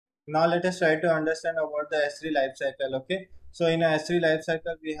Now let us try to understand about the S3 lifecycle. Okay, so in a S3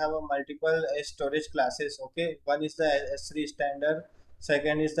 lifecycle we have a multiple storage classes. Okay, one is the S3 standard,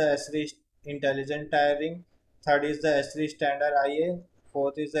 second is the S3 intelligent tiering, third is the S3 standard IA,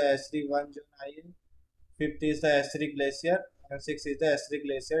 fourth is the S3 one zone IA, fifth is the S3 glacier, and sixth is the S3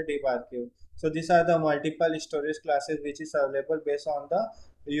 glacier deep archive. So these are the multiple storage classes which is available based on the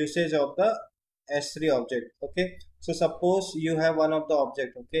usage of the S3 object. Okay, so suppose you have one of the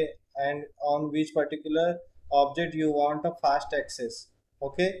object, okay, and on which particular object you want a fast access.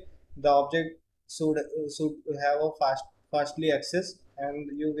 Okay, the object should have a fastly access, and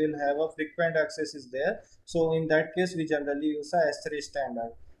you will have a frequent access is there. So in that case we generally use a S3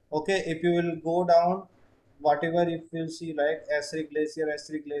 standard. Okay, if you will go down whatever, if you see like S3 glacier,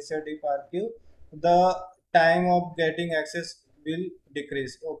 S3 glacier deep archive, the time of getting access will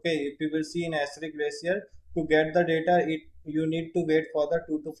decrease. Okay, if you will see in S3 glacier, to get the data it you need to wait for the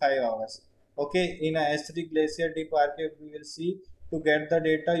 2 to 5 hours. Okay, in a S3 glacier deep archive we will see to get the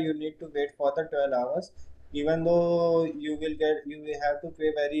data you need to wait for the 12 hours, even though you will have to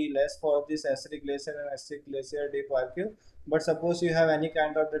pay very less for this S3 glacier and S3 glacier deep archive. But suppose you have any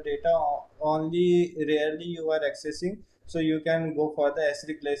kind of the data only rarely you are accessing, so you can go for the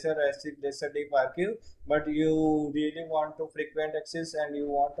S3 glacier or S3 glacier deep archive. But you really want to frequent access and you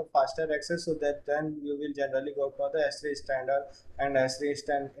want a faster access, so that then you will generally go for the S3 standard and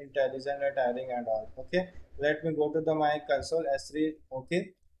S3 intelligent and tiring and all. Okay, let me go to the my console S3. Okay,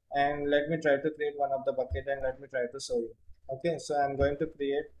 and let me try to create one of the bucket and let me try to show you. Okay, so I'm going to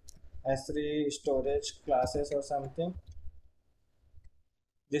create S3 storage classes or something.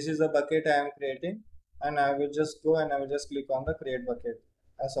 This is the bucket I am creating, and I will just go and I will just click on the create bucket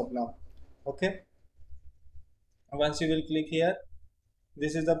as of now. Okay, once you will click here,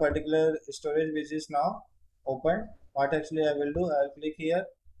 this is the particular storage which is now open. What actually I will do, I'll click here,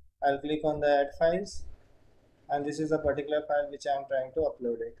 I'll click on the add files, and this is the particular file which I am trying to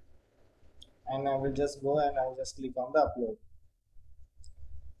upload it, and I will just go and I will just click on the upload.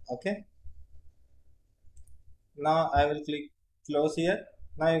 Okay, now I will click close here.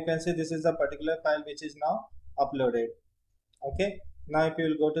 Now you can see this is the particular file which is now uploaded. Okay, now if you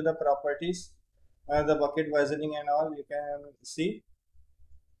will go to the properties, the bucket versioning and all, you can see.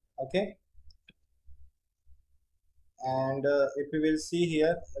 Okay, and if you will see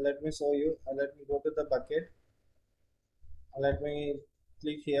here, let me show you, let me go to the bucket, let me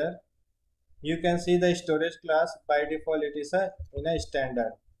click here. You can see the storage class by default it is a in a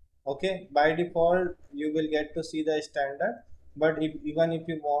standard. Okay, by default you will get to see the standard, but even if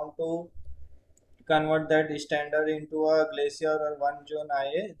you want to convert that standard into a glacier or one zone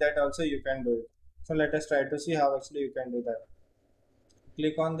IA, that also you can do it. So let us try to see how actually you can do that.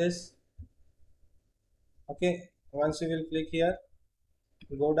 Click on this. Okay, once you will click here,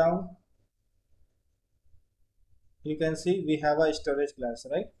 go down, you can see we have a storage class,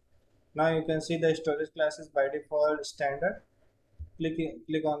 right? Now you can see the storage class is by default standard.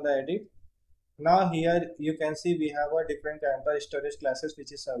 Click on the edit. Now here you can see we have a different kind of storage classes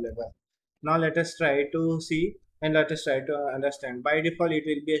which is available. Now let us try to see and let us try to understand. By default it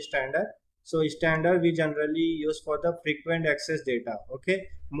will be a standard. So standard we generally use for the frequent access data. Okay,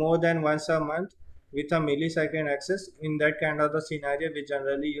 more than once a month with a millisecond access. In that kind of the scenario we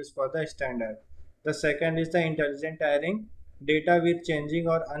generally use for the standard. The second is the intelligent tiering, data with changing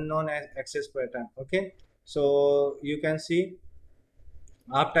or unknown access pattern. Okay, so you can see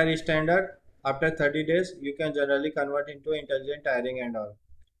after standard, after 30 days you can generally convert into intelligent tiring and all.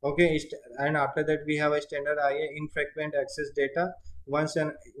 Okay, and after that we have a standard IA, infrequent access data, once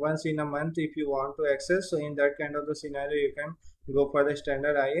in a month if you want to access. So in that kind of the scenario you can go for the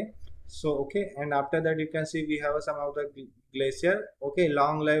standard IA. So okay, and after that you can see we have some of the glacier. Okay,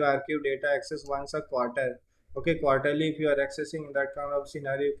 long live archive data access once a quarter. Okay, quarterly if you are accessing in that kind of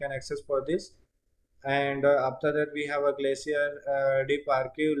scenario you can access for this. And after that we have a glacier deep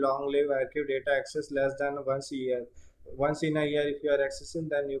archive, long live archive data access less than once a year. Once in a year if you are accessing,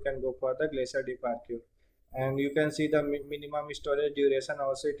 then you can go for the glacier deep archive. And you can see the minimum storage duration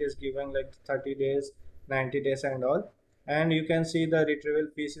also, it is given like 30 days, 90 days and all. And you can see the retrieval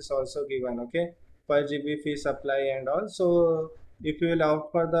fees is also given. Okay, per GB fee supply and all. So if you will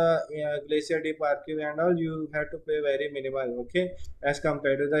opt for the glacier deep archive and all, you have to pay very minimal, okay, as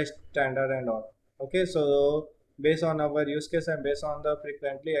compared to the standard and all. Okay, so based on our use case and based on the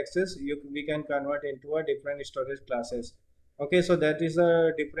frequently access, we can convert into a different storage classes. Okay, so that is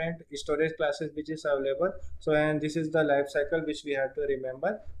a different storage classes which is available. So and this is the life cycle which we have to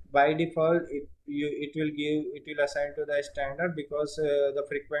remember. By default, it will assign to the standard, because the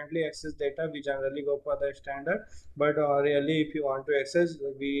frequently access data we generally go for the standard. But really, if you want to access,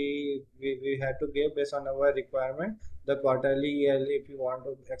 we have to give based on our requirement. The quarterly, yearly, if you want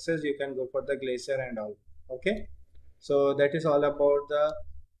to access, you can go for the glacier and all. Okay, so that is all about the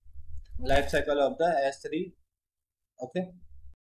life cycle of the S3. Okay.